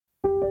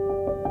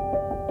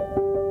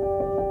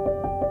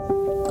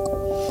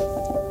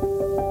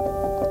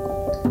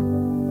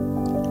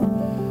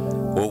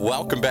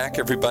Welcome back,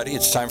 everybody.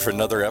 It's time for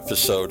another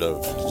episode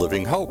of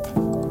Living Hope,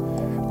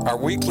 our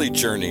weekly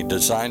journey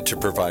designed to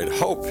provide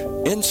hope,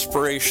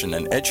 inspiration,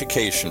 and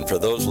education for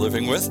those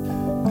living with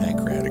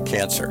pancreatic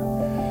cancer,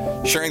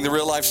 sharing the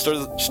real-life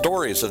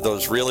stories of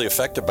those really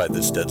affected by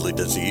this deadly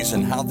disease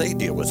and how they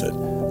deal with it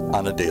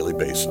on a daily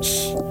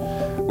basis.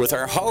 With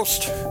our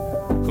host,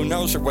 who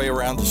knows her way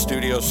around the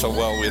studio so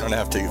well we don't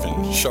have to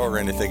even show her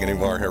anything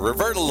anymore here,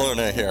 Roberta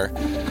Luna here.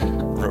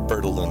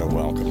 Roberta Luna,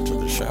 welcome to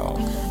the show.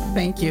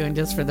 Thank you. And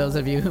just for those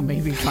of you who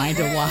may be trying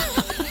to watch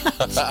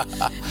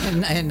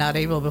and not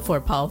able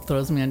before Paul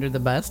throws me under the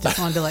bus, just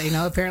wanted to let you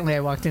know, apparently I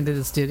walked into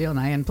the studio and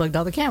I unplugged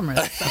all the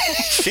cameras. So.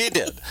 She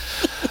did.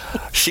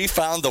 She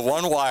found the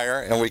one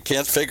wire, and we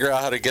can't figure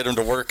out how to get them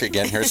to work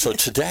again here. So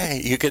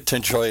today, you get to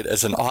enjoy it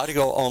as an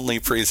audio-only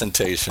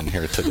presentation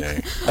here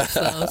today.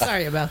 So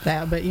sorry about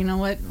that, but you know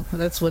what?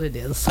 That's what it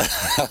is.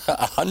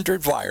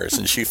 100 wires,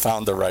 and she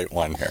found the right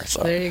one here.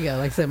 So there you go.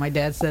 Like I said, my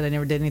dad said I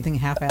never did anything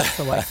half-assed,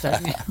 so why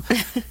start now?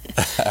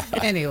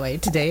 Anyway,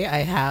 today I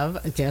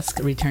have a guest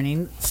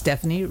returning,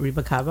 Stephannie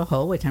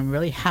Ribacava-Ho, which I'm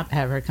really happy to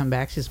have her come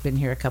back. She's been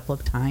here a couple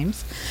of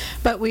times.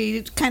 But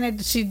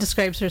she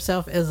describes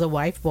herself as a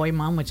wife, boy,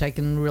 mom, which I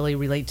can really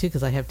relate to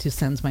because I have 2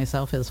 sons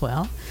myself as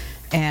well.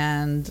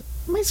 And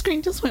my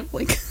screen just went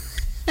blank.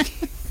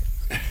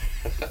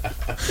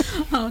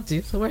 Oh,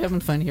 geez, so we're having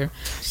fun here.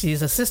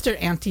 She's a sister,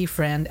 auntie,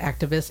 friend,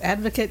 activist,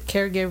 advocate,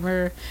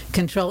 caregiver,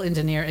 control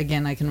engineer.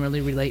 Again, I can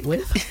really relate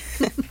with.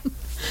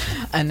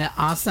 An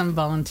awesome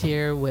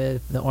volunteer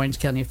with the Orange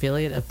County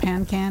affiliate of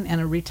PanCan,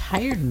 and a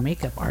retired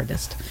makeup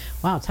artist.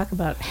 Wow, talk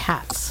about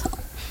hats.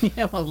 You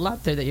have a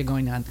lot there that you're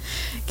going on.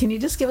 Can you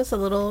just give us a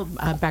little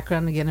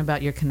background again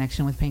about your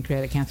connection with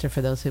pancreatic cancer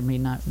for those who may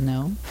not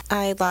know?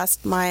 I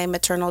lost my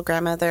maternal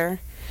grandmother,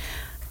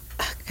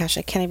 gosh,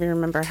 I can't even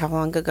remember how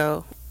long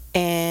ago.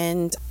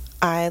 And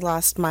I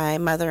lost my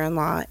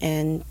mother-in-law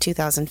in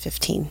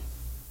 2015.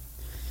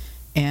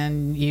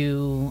 And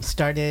you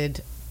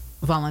started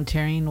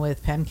volunteering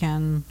with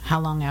PanCan how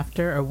long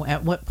after, or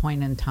at what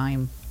point in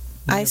time?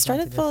 I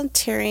started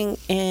volunteering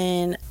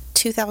in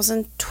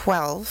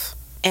 2012,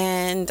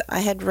 and I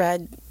had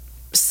read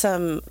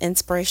some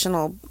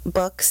inspirational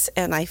books,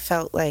 and I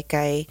felt like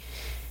I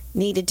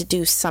needed to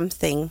do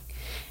something.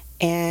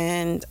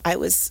 And I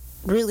was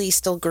really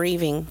still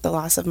grieving the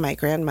loss of my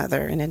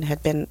grandmother, and it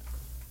had been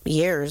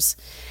years.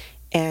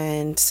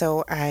 And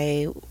so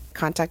I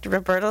contacted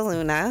Roberta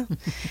Luna,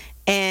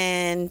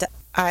 and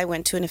I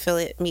went to an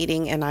affiliate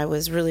meeting, and I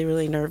was really,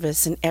 really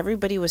nervous, and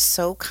everybody was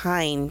so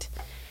kind.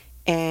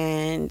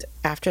 And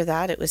after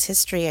that, it was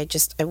history. I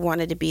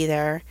wanted to be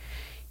there,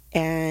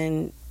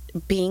 and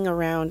being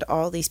around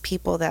all these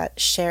people that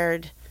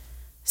shared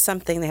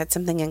something, they had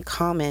something in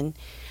common,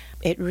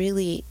 it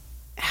really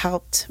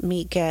helped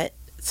me get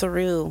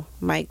through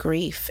my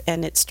grief,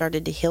 and it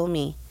started to heal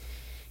me.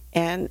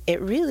 And it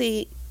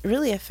really,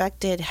 really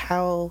affected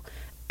how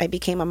I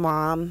became a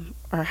mom,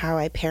 or how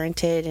I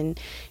parented, and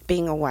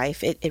being a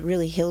wife. It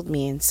really healed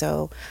me, and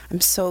so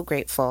I'm so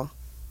grateful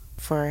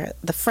for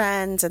the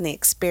friends and the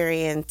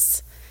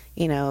experience,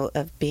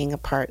 of being a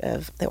part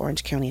of the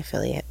Orange County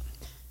affiliate.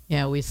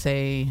 Yeah, we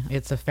say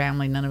it's a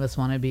family none of us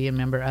want to be a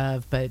member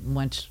of, but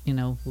once,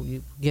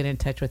 you get in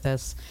touch with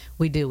us,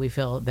 we do. We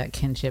feel that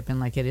kinship,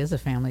 and like it is a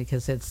family,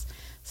 because it's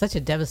such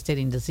a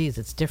devastating disease.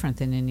 It's different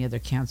than any other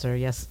cancer.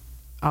 Yes,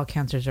 all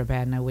cancers are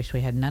bad, and I wish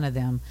we had none of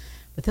them.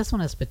 But this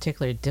one is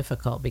particularly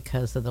difficult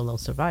because of the low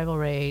survival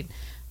rate,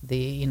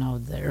 the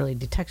early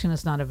detection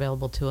is not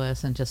available to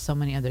us, and just so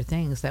many other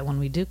things that when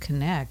we do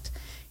connect,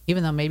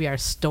 even though maybe our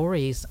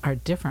stories are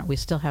different, we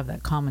still have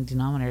that common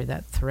denominator,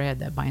 that thread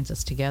that binds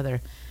us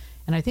together.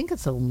 And I think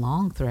it's a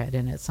long thread,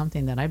 and it's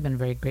something that I've been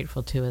very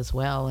grateful to as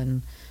well.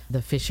 And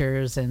the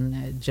Fishers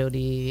and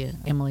Jody,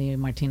 Emily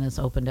Martinez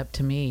opened up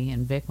to me,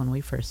 and Vic when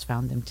we first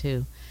found them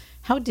too.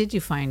 How did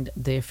you find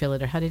the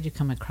affiliate, or how did you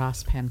come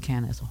across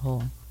PanCan as a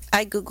whole?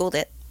 I Googled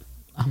it.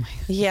 Oh my!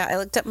 Yeah, I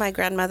looked up my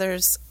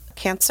grandmother's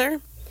cancer,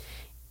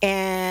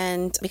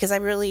 and because I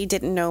really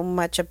didn't know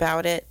much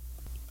about it,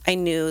 I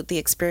knew the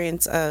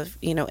experience of,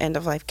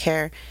 end-of-life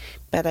care,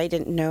 but I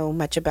didn't know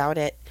much about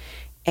it.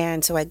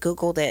 And so I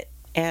Googled it,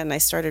 and I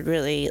started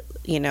really,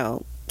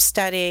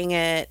 studying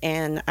it,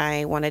 and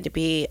I wanted to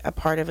be a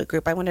part of a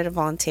group. I wanted to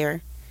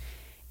volunteer.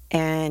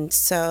 And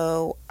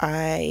so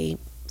I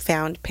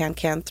found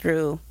PanCan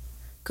through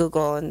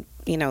Google and,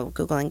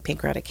 Googling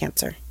pancreatic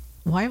cancer.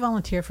 Why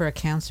volunteer for a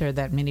cancer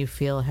that many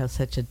feel has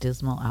such a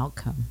dismal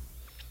outcome?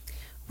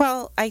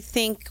 Well, I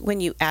think when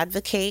you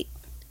advocate,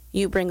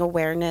 you bring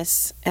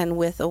awareness, and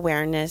with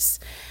awareness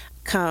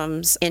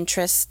comes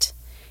interest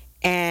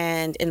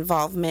and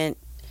involvement.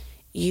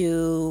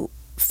 You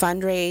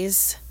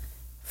fundraise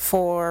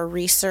for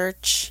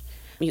research,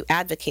 you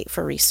advocate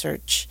for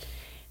research,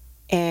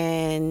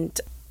 and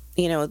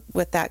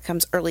with that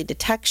comes early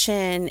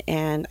detection,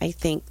 and I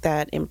think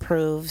that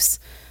improves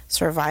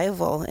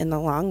survival in the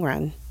long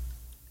run.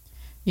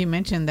 You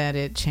mentioned that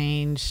it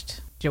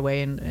changed your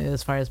way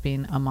as far as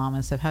being a mom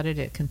and stuff. How did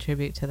it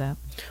contribute to that?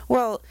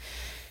 Well,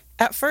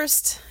 at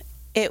first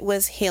it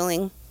was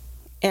healing,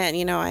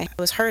 And, I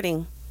was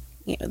hurting.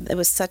 It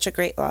was such a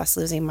great loss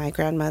losing my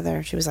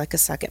grandmother. She was like a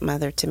second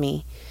mother to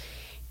me.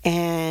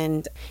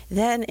 And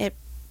then it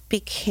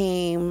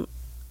became,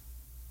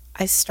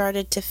 I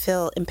started to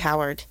feel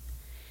empowered.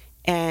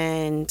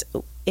 And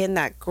in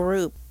that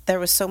group, there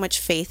was so much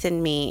faith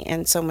in me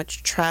and so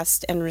much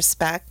trust and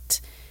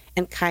respect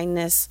and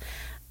kindness.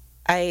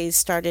 I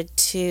started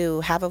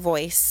to have a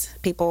voice.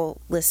 People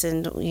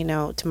listened,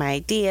 to my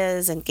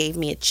ideas and gave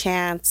me a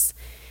chance.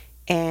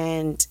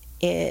 And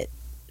it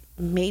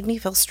made me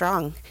feel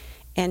strong.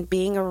 And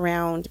being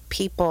around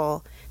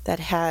people that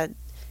had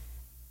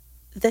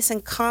this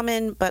in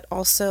common, but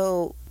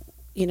also,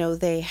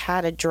 they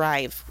had a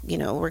drive,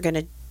 we're going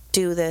to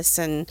do this.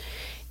 And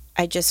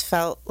I just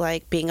felt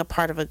like being a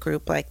part of a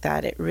group like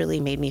that, it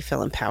really made me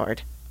feel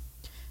empowered.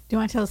 Do you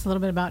want to tell us a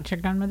little bit about your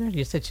grandmother?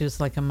 You said she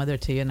was like a mother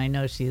to you, and I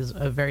know she's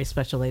a very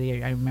special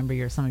lady. I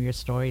remember some of your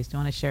stories. Do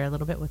you want to share a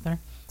little bit with her?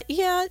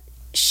 Yeah,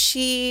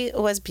 she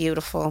was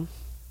beautiful.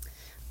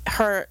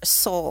 Her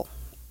soul,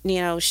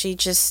 she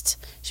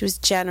was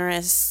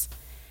generous.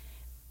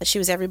 She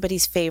was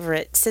everybody's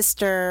favorite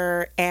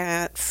sister,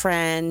 aunt,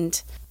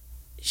 friend.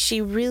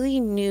 She really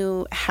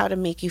knew how to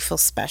make you feel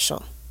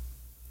special.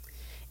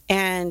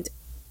 And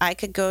I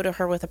could go to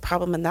her with a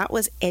problem, and that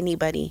was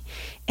anybody,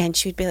 and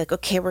she'd be like,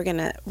 okay, we're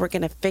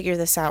gonna figure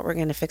this out, we're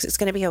gonna fix it, it's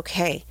gonna be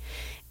okay.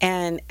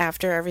 And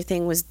after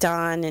everything was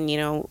done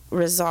and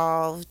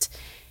resolved,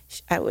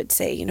 I would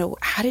say,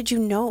 how did you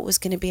know it was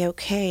gonna be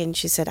okay? And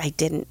she said, I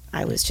didn't,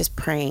 I was just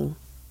praying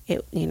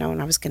it,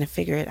 and I was gonna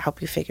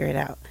help you figure it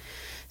out.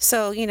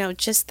 So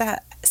just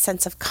that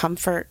sense of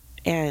comfort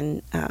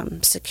and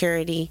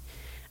security,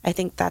 I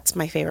think that's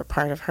my favorite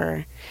part of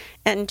her.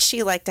 And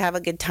she liked to have a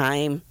good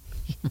time.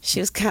 She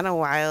was kind of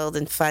wild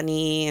and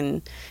funny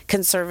and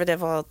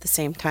conservative all at the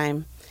same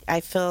time. I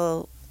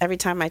feel every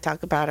time I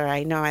talk about her,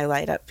 I know I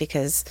light up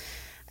because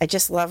I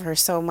just love her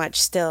so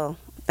much still.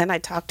 And I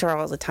talk to her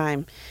all the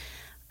time.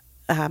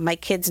 My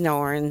kids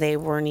know her, and they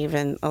weren't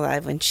even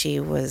alive when she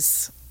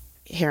was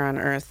here on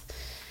Earth.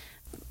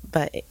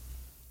 But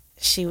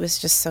she was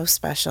just so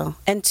special,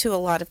 and to a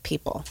lot of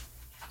people.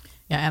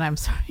 Yeah, and I'm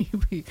sorry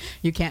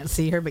you can't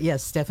see her, but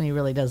yes, Stephannie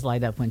really does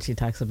light up when she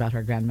talks about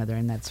her grandmother,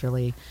 and that's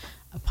really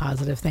a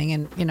positive thing.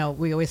 And,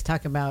 we always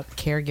talk about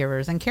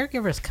caregivers, and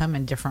caregivers come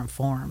in different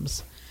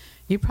forms.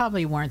 You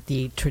probably weren't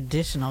the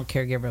traditional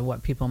caregiver,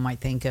 what people might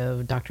think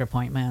of, doctor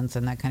appointments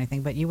and that kind of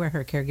thing, but you were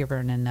her caregiver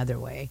in another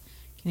way.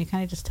 Can you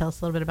kind of just tell us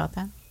a little bit about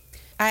that?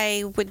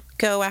 I would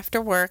go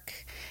after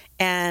work,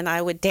 and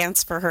I would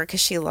dance for her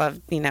because she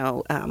loved,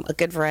 a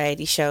good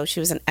variety show. She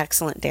was an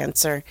excellent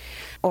dancer.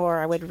 Or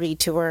I would read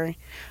to her,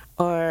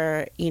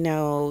 or,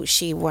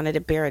 she wanted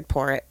a beer, I'd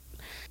pour it.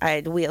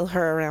 I'd wheel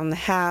her around the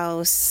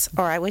house,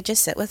 or I would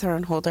just sit with her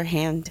and hold her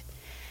hand.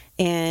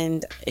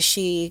 And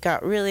she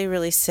got really,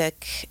 really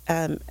sick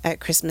at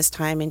Christmas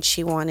time, and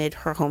she wanted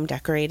her home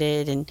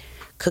decorated and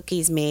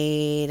cookies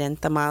made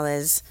and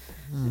tamales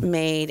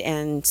made.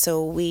 And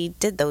so we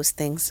did those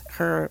things.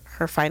 Her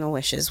final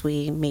wishes,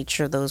 we made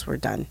sure those were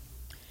done.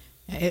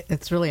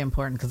 It's really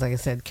important because, like I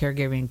said,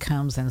 caregiving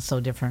comes in so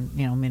different,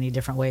 many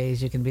different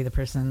ways. You can be the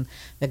person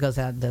that goes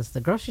out and does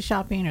the grocery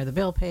shopping or the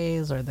bill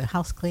pays or the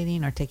house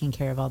cleaning or taking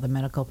care of all the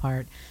medical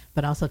part,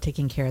 but also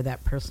taking care of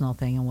that personal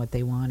thing and what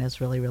they want is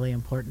really, really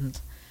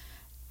important.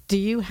 Do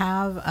you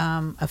have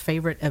a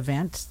favorite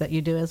event that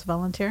you do as a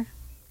volunteer?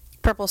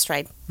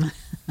 PurpleStride.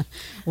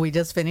 We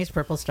just finished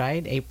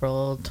PurpleStride,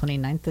 April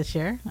 29th this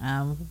year.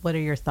 What are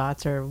your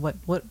thoughts, or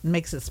what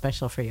makes it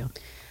special for you?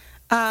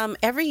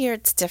 Every year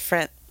it's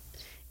different.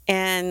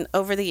 And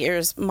over the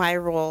years, my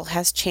role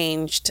has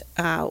changed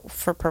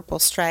for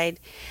PurpleStride.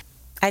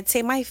 I'd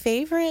say my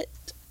favorite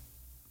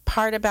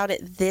part about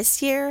it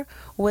this year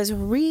was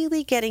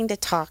really getting to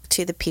talk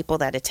to the people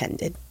that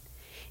attended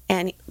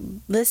and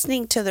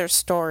listening to their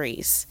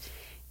stories.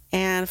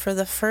 And for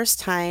the first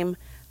time,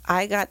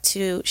 I got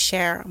to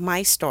share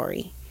my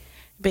story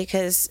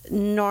because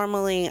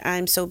normally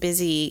I'm so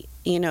busy,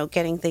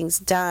 getting things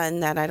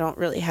done that I don't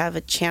really have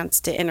a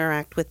chance to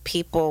interact with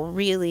people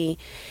really.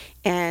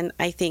 And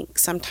I think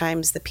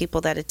sometimes the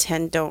people that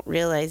attend don't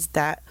realize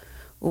that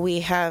we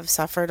have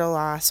suffered a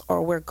loss,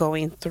 or we're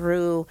going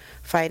through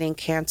fighting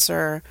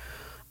cancer,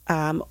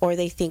 or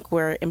they think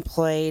we're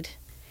employed.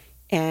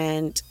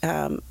 And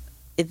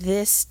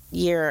this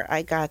year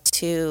I got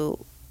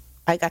to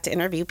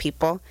interview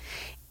people,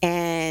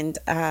 and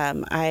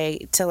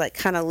to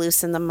kind of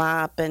loosen them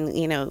up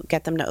and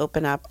get them to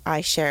open up,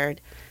 I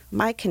shared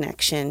my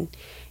connection,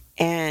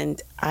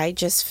 and I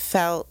just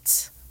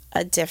felt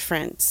a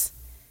difference.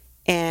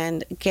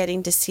 And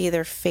getting to see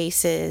their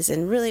faces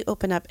and really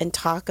open up and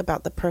talk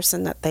about the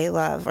person that they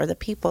love or the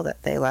people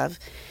that they love,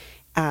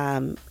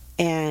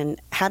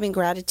 and having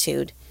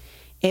gratitude.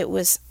 It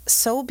was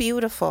so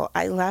beautiful.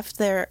 I left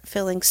there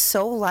feeling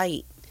so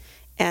light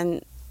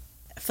and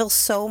feel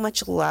so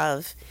much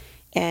love.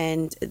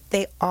 And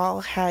they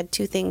all had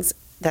two things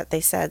that they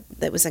said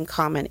that was in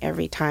common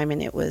every time,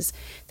 and it was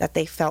that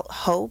they felt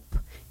hope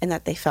and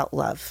that they felt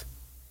love.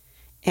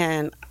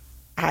 And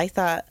I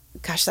thought,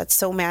 gosh, that's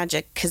so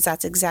magic, because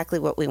that's exactly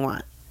what we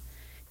want.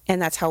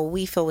 And that's how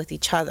we feel with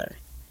each other.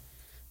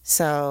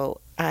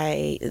 So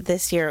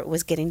this year it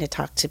was getting to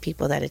talk to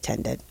people that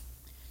attended.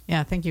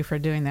 Yeah, thank you for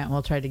doing that.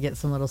 We'll try to get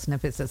some little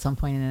snippets at some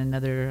point in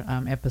another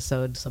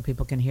episode so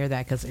people can hear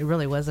that, because it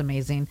really was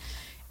amazing.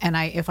 And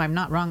if I'm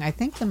not wrong, I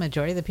think the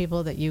majority of the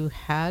people that you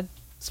had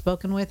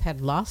spoken with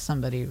had lost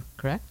somebody,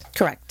 correct?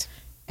 Correct.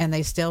 And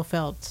they still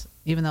felt,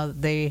 even though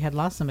they had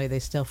lost somebody, they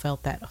still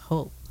felt that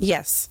hope.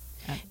 Yes.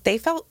 They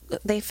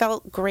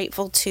felt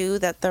grateful too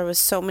that there was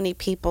so many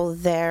people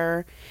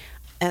there,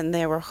 and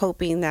they were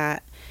hoping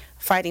that,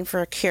 fighting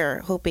for a cure,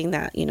 hoping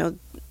that,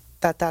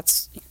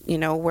 that's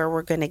where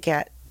we're going to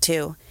get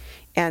to.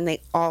 And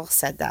they all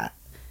said that.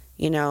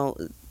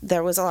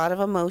 There was a lot of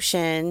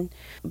emotion,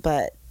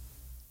 but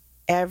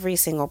every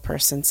single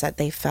person said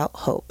they felt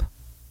hope.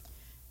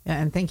 Yeah,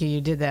 and thank you.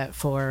 You did that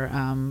for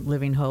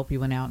Living Hope.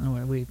 You went out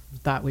and we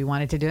thought we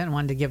wanted to do it and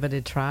wanted to give it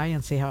a try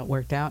and see how it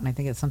worked out. And I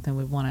think it's something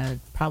we want to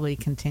probably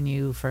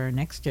continue for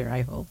next year,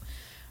 I hope.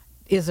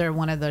 Is there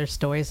one of their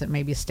stories that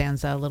maybe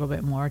stands out a little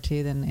bit more to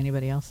you than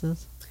anybody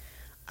else's?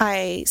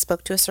 I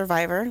spoke to a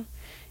survivor,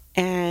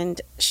 and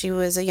she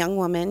was a young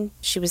woman.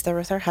 She was there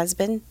with her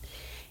husband,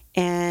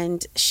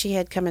 and she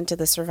had come into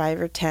the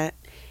survivor tent,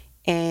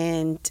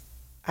 and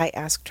I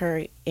asked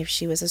her if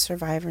she was a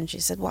survivor, and she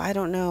said, well, I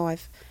don't know.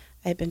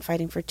 I've been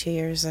fighting for 2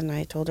 years. And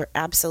I told her,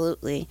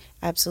 absolutely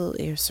a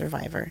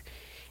survivor.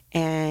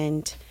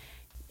 And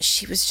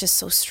she was just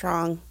so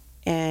strong,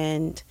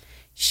 and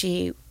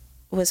she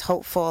was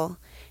hopeful,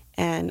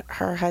 and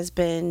her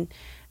husband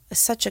is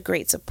such a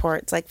great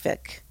support. It's like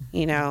Vic,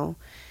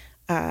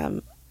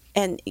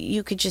 and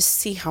you could just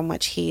see how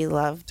much he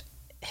loves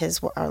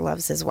his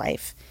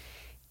wife.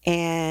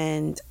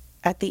 And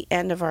at the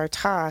end of our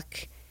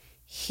talk,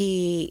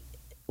 he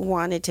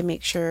wanted to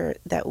make sure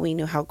that we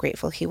knew how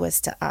grateful he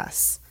was to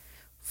us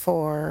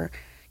for,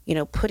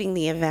 putting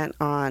the event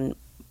on,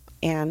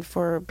 and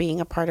for being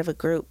a part of a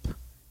group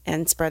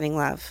and spreading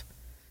love.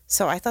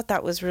 So I thought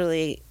that was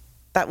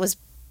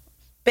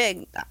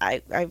big.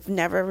 I've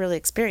never really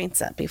experienced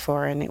that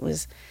before, and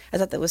I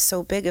thought that was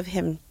so big of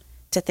him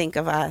to think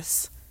of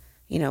us,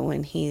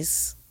 when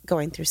he's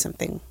going through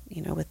something,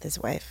 with his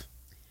wife.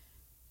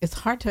 It's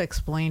hard to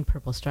explain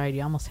PurpleStride.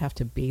 You almost have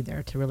to be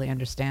there to really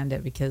understand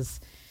it, because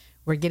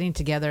we're getting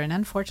together, and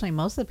unfortunately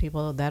most of the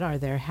people that are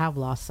there have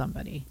lost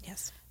somebody.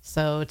 Yes.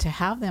 So to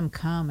have them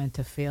come and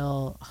to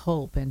feel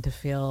hope and to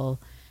feel,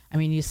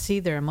 you see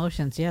their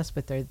emotions, yes,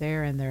 but they're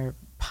there and they're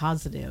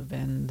positive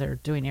and they're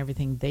doing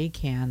everything they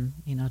can,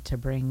 to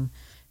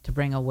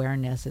bring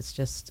awareness. It's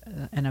just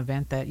an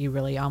event that you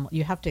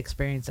have to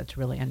experience it to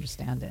really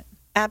understand it.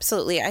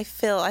 Absolutely. I've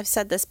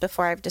said this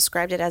before, I've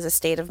described it as a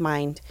state of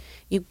mind.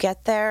 You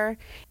get there,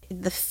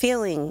 the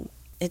feeling,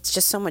 it's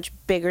just so much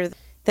bigger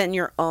than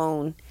your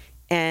own.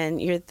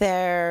 And you're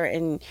there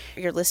and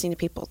you're listening to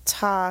people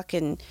talk,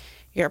 and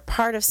you're a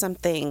part of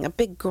something, a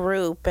big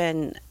group,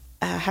 and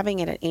having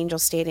it at Angel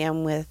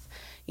Stadium with,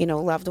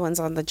 loved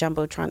ones on the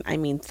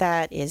Jumbotron.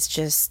 That is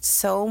just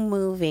so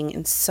moving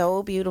and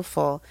so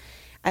beautiful.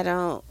 I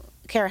don't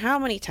care how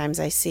many times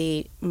I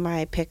see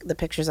the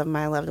pictures of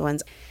my loved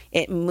ones.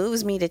 It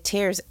moves me to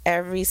tears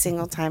every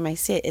single time I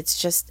see it.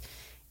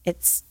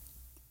 It's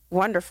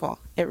wonderful.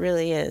 It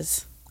really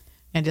is.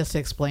 And just to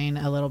explain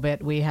a little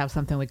bit, we have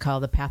something we call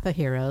the Path of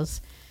Heroes.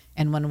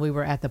 And when we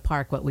were at the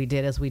park, what we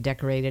did is we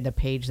decorated a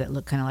page that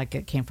looked kind of like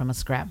it came from a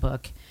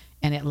scrapbook,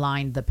 and it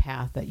lined the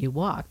path that you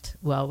walked.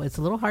 Well, it's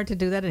a little hard to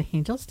do that at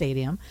Angel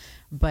Stadium,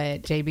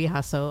 but JB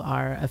Hasso,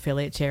 our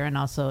affiliate chair and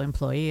also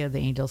employee of the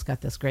Angels,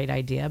 got this great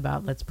idea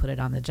about let's put it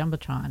on the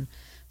Jumbotron.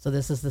 So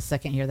this is the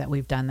second year that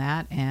we've done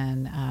that,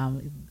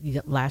 and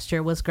last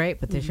year was great,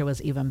 but this year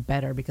was even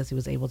better because he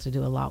was able to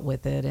do a lot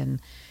with it. And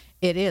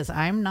it is.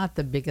 I'm not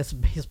the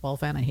biggest baseball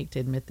fan. I hate to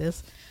admit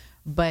this.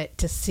 But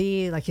to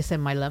see, like you said,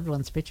 my loved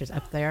ones' pictures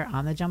up there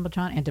on the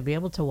Jumbotron, and to be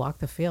able to walk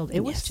the field, it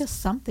was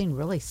just something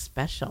really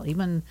special.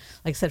 Even,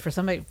 like I said,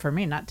 for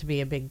me, not to be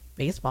a big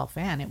baseball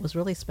fan, it was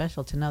really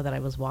special to know that I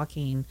was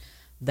walking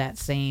that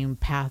same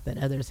path that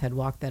others had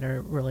walked that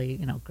are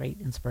really,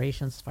 great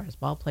inspirations as far as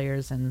ball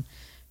players. And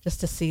just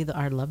to see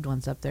our loved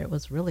ones up there, it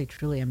was really,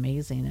 truly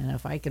amazing. And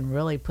if I can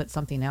really put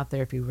something out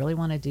there, if you really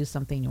want to do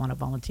something, you want to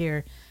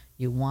volunteer,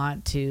 you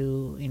want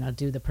to,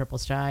 do the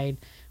PurpleStride,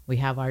 we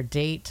have our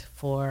date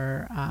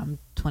for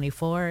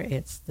 24.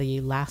 It's the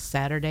last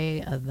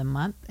Saturday of the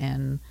month,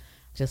 and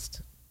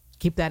just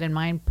keep that in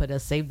mind. Put a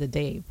save the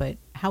date. But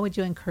how would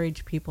you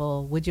encourage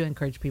people?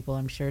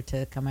 I'm sure,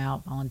 to come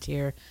out,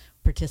 volunteer,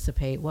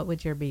 participate? What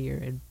would be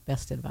your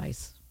best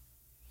advice?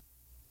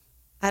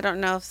 I don't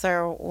know if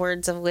they're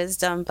words of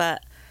wisdom,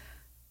 but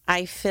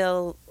I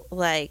feel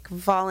like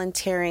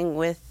volunteering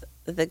with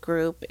the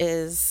group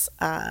is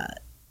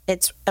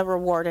it's a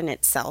reward in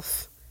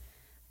itself.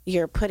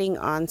 You're putting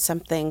on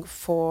something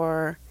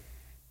for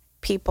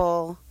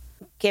people,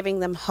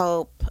 giving them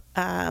hope,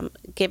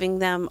 giving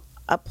them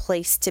a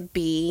place to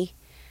be,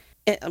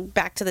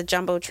 back to the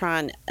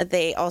Jumbotron,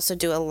 they also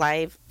do a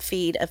live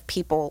feed of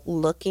people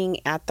looking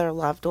at their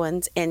loved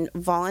ones and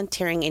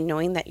volunteering and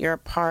knowing that you're a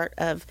part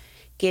of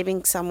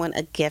giving someone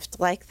a gift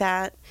like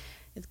that,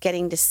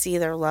 getting to see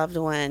their loved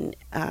one.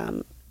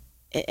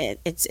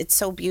 It's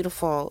so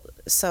beautiful.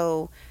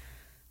 So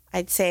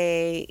I'd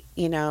say,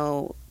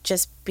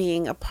 just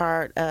being a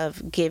part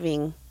of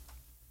giving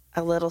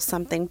a little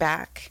something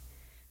back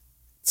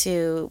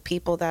to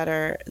people that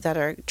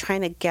are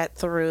trying to get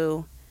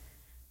through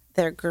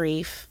their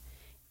grief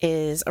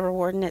is a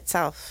reward in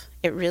itself.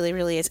 It really,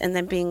 really is. And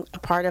then being a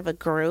part of a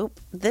group,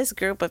 this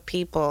group of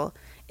people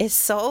is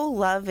so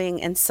loving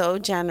and so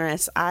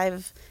generous.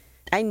 I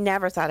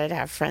never thought I'd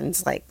have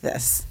friends like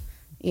this,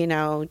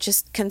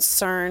 just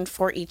concerned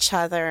for each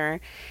other,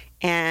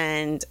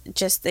 and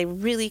just they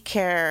really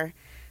care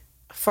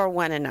for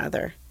one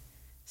another.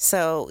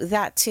 So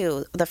that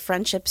too, the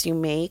friendships you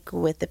make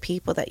with the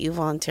people that you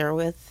volunteer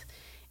with,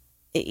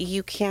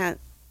 you can't,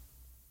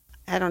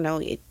 I don't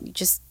know,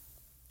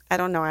 I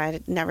don't know. I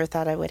never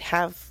thought I would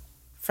have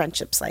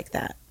friendships like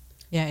that.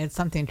 Yeah, it's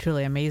something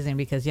truly amazing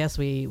because, yes,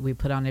 we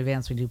put on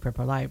events. We do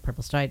Purple Light,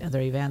 PurpleStride,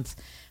 other events,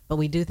 but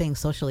we do things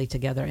socially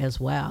together as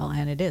well.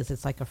 And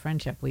it's like a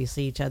friendship. We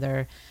see each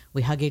other.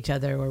 We hug each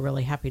other. We're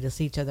really happy to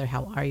see each other.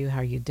 How are you? How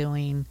are you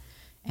doing?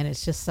 And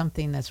it's just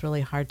something that's really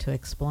hard to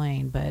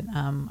explain. But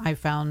I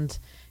found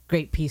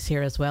great peace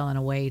here as well, in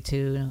a way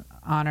to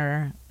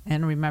honor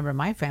and remember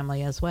my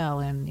family as well,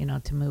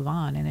 and, to move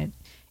on. And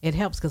it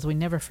helps because we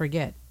never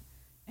forget.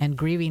 And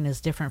grieving is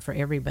different for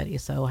everybody.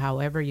 So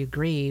however you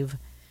grieve,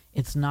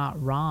 it's not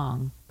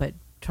wrong, but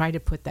try to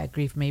put that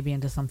grief maybe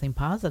into something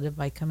positive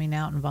by coming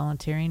out and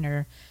volunteering,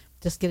 or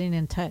just getting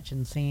in touch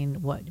and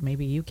seeing what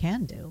maybe you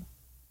can do.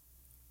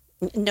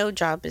 No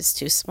job is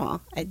too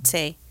small. I'd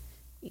say,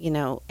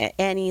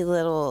 any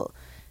little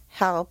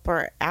help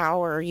or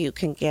hour you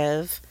can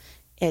give,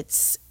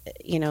 it's,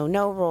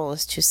 no role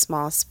is too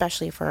small,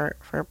 especially for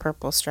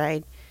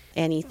PurpleStride.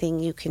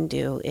 Anything you can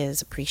do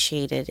is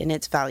appreciated and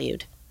it's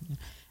valued.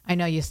 I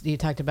know you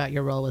talked about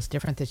your role was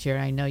different this year.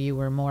 I know you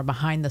were more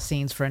behind the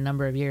scenes for a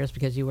number of years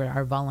because you were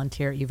our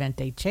volunteer event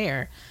day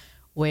chair,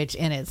 which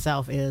in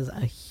itself is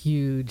a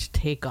huge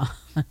take on.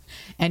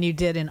 And you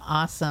did an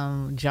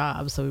awesome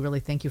job. So we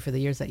really thank you for the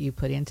years that you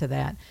put into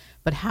that.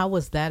 But how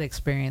was that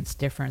experience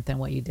different than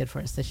what you did for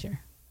us this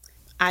year?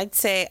 I'd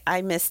say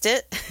I missed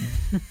it.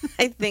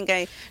 I think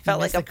I felt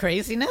like the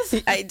craziness.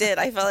 I did.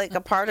 I felt like a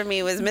part of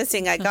me was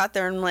missing. I got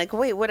there and I'm like,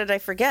 wait, what did I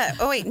forget?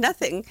 Oh, wait,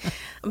 nothing.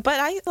 But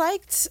I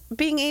liked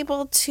being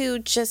able to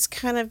just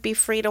kind of be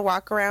free to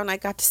walk around. I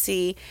got to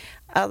see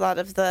a lot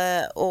of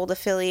the old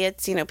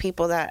affiliates,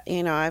 people that,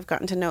 I've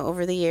gotten to know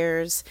over the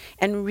years,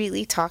 and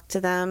really talk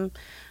to them.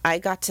 I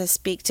got to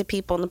speak to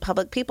people in the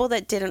public, people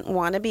that didn't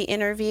want to be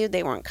interviewed.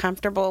 They weren't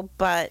comfortable,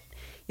 but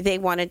they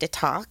wanted to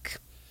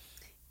talk.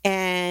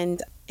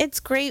 And it's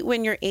great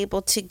when you're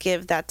able to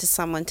give that to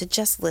someone, to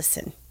just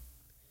listen,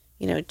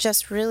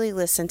 just really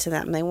listen to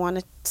them. They want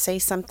to say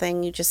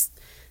something, you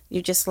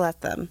just let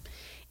them.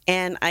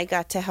 And I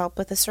got to help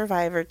with the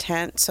survivor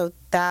tent. So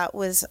that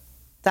was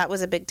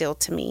a big deal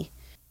to me.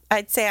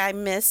 I'd say I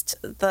missed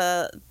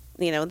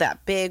that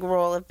big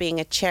role of being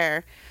a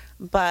chair.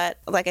 But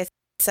like I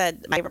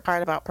said, my favorite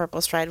part about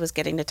PurpleStride was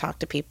getting to talk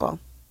to people.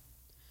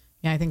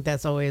 Yeah, I think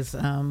that's always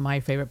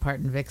my favorite part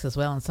in VIX as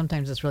well. And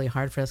sometimes it's really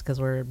hard for us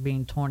because we're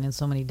being torn in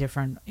so many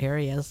different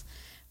areas.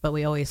 But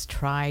we always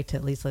try to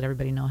at least let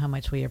everybody know how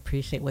much we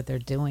appreciate what they're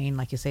doing.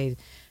 Like you say,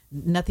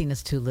 nothing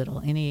is too little.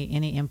 Any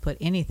input,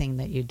 anything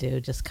that you do,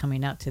 just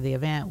coming out to the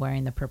event,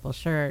 wearing the purple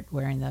shirt,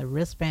 wearing the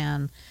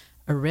wristband,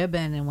 a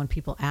ribbon. And when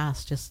people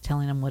ask, just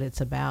telling them what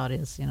it's about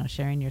is,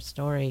 sharing your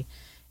story.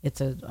 It's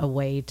a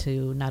way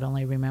to not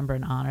only remember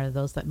and honor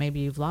those that maybe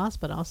you've lost,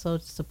 but also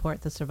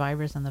support the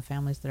survivors and the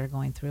families that are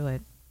going through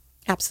it.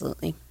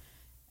 Absolutely.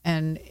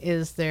 And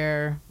is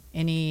there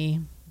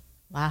any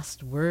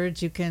last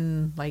words you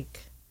can,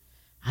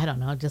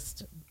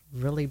 just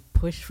really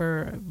push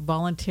for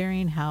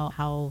volunteering,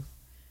 how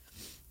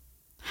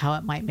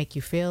it might make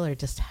you feel, or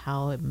just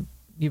how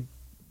you've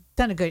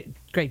done a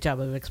great job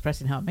of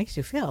expressing how it makes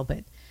you feel,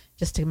 but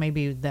just to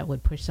maybe that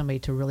would push somebody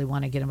to really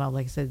want to get involved.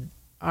 Like I said,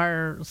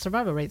 our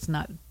survival rate's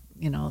not,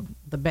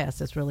 the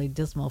best. It's really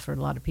dismal for a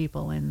lot of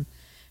people. And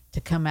to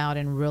come out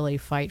and really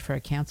fight for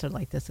a cancer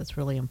like this, it's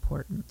really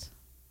important.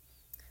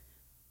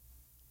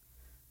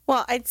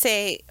 Well, I'd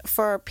say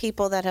for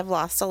people that have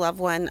lost a loved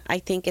one, I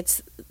think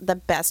it's the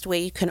best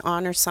way you can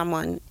honor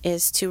someone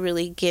is to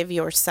really give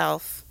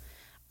yourself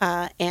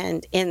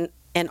and in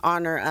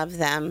honor of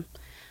them.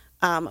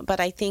 But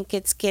I think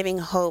it's giving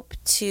hope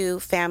to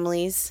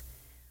families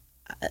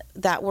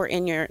that were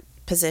in your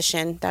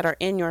position, that are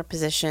in your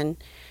position.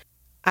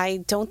 I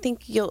don't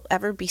think you'll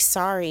ever be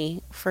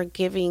sorry for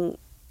giving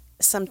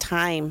some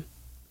time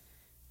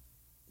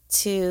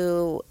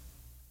to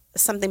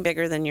something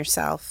bigger than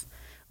yourself.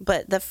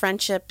 But the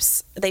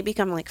friendships, they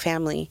become like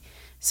family.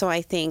 So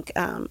I think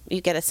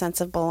you get a sense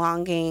of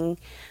belonging,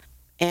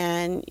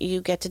 and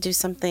you get to do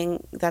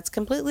something that's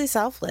completely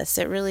selfless.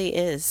 It really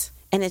is.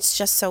 And it's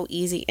just so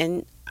easy.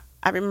 And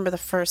I remember the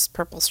first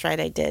PurpleStride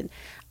I did.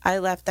 I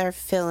left there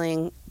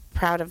feeling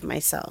proud of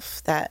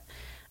myself that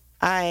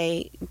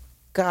I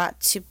got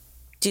to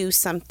do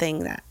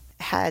something that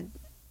had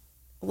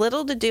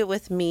little to do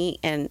with me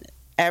and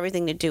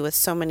everything to do with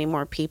so many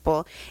more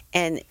people,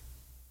 and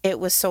it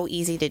was so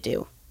easy to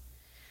do.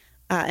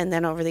 And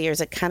then over the years,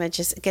 it kind of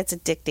just gets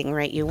addicting,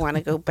 right? You want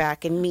to go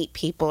back and meet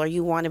people, or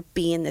you want to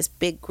be in this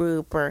big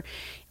group, or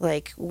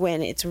like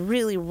when it's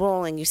really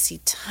rolling, you see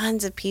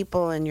tons of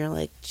people and you're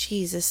like,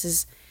 geez, this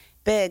is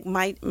big.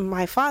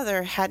 My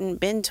father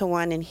hadn't been to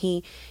one, and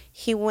he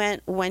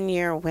went one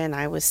year when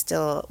I was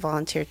still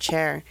volunteer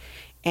chair.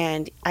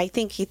 And I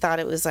think he thought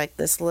it was like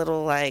this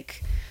little,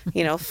 like,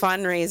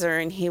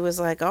 fundraiser. And he was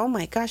like, oh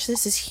my gosh,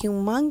 this is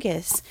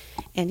humongous.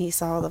 And he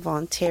saw all the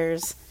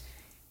volunteers.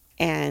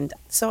 And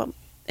so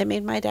it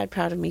made my dad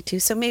proud of me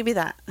too. So maybe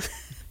that.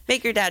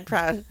 Make your dad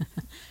proud.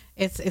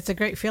 It's a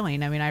great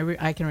feeling. I mean,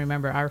 I can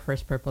remember our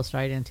first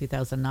PurpleStride in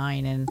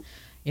 2009. And,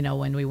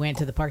 when we went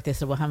to the park, they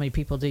said, well, how many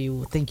people do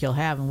you think you'll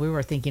have? And we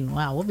were thinking,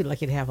 wow, we'll be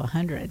lucky to have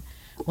 100.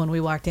 When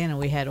we walked in and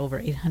we had over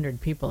 800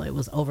 people, it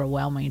was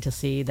overwhelming to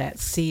see that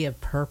sea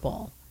of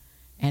purple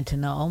and to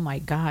know, oh my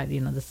God,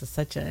 this is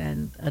such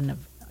a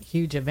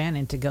huge event,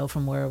 and to go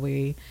from where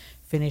we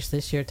finished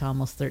this year to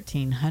almost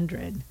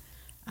 1,300.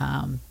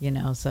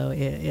 So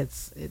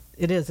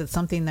it's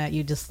something that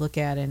you just look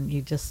at and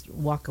you just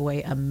walk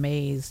away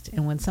amazed.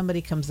 And when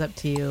somebody comes up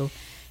to you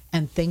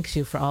and thanks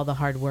you for all the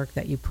hard work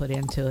that you put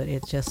into it,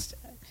 it's just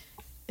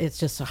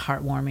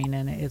heartwarming,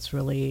 and it's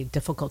really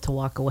difficult to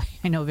walk away.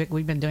 I know, Vic,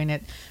 we've been doing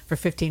it for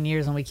 15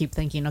 years, and we keep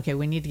thinking, okay,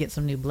 we need to get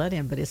some new blood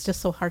in, but it's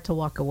just so hard to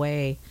walk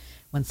away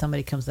when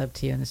somebody comes up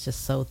to you and is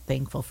just so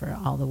thankful for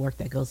all the work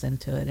that goes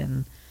into it.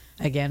 And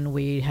again,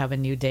 we have a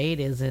new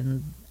date, is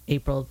in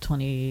April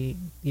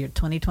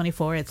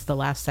 2024. It's the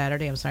last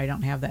Saturday. I'm sorry, I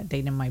don't have that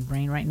date in my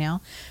brain right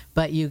now,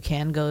 but you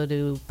can go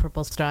to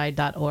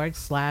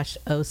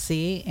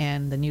purplestride.org/OC,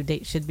 and the new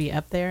date should be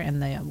up there,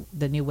 and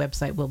the new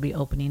website will be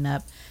opening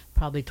up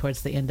probably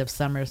towards the end of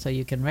summer, so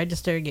you can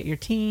register, get your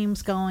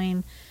teams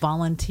going,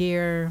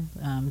 volunteer,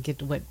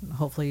 get what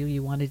hopefully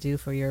you want to do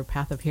for your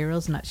Path of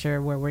Heroes. Not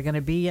sure where we're going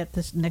to be yet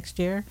this next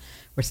year.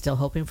 We're still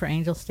hoping for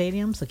Angel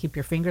Stadium, so keep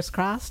your fingers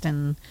crossed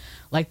and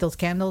light those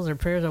candles or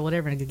prayers or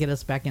whatever to get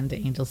us back into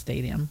Angel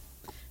Stadium.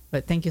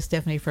 But thank you,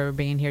 Stephannie, for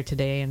being here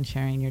today and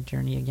sharing your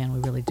journey again.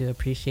 We really do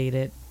appreciate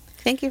it.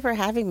 Thank you for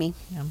having me.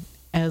 Yeah.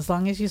 As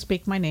long as you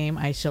speak my name,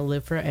 I shall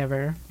live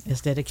forever is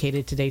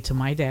dedicated today to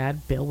my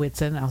dad, Bill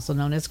Whitson, also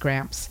known as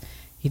Gramps.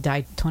 He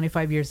died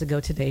 25 years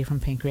ago today from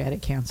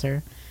pancreatic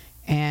cancer.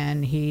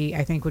 And he,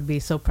 I think, would be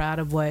so proud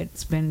of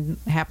what's been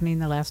happening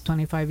the last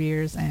 25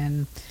 years,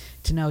 and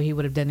to know he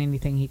would have done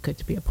anything he could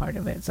to be a part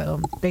of it.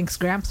 So thanks,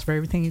 Gramps, for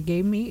everything you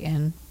gave me,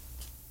 and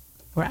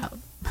we're out.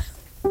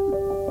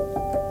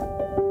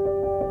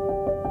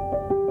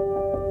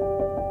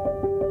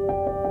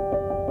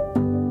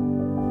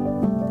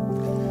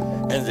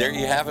 And there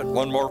you have it.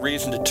 One more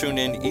reason to tune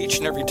in each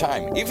and every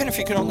time, even if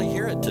you can only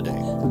hear it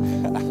today,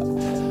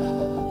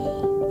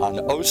 on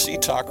OC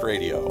Talk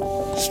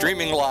Radio,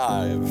 streaming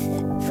live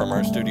from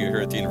our studio here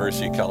at the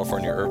University of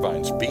California,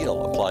 Irvine's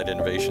Beale Applied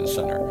Innovation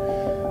Center,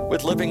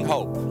 with Living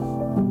Hope.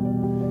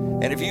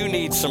 And if you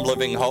need some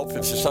living hope,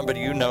 if there's somebody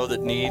you know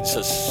that needs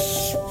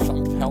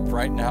some help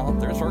right now,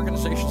 there's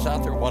organizations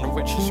out there, one of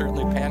which is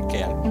certainly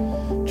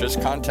PanCan.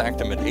 Just contact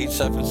them at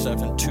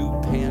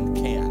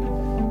 877-2-PAN-CAN.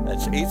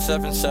 That's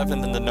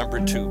 877 and the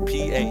number 2,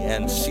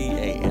 PANCAN,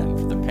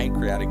 for the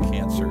Pancreatic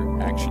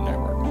Cancer Action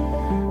Network.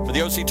 For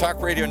the OC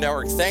Talk Radio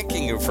Network,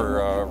 thanking you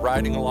for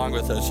riding along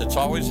with us. It's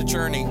always a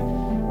journey,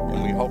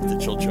 and we hope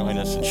that you'll join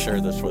us and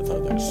share this with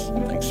others.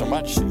 Thanks so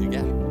much. See you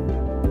again.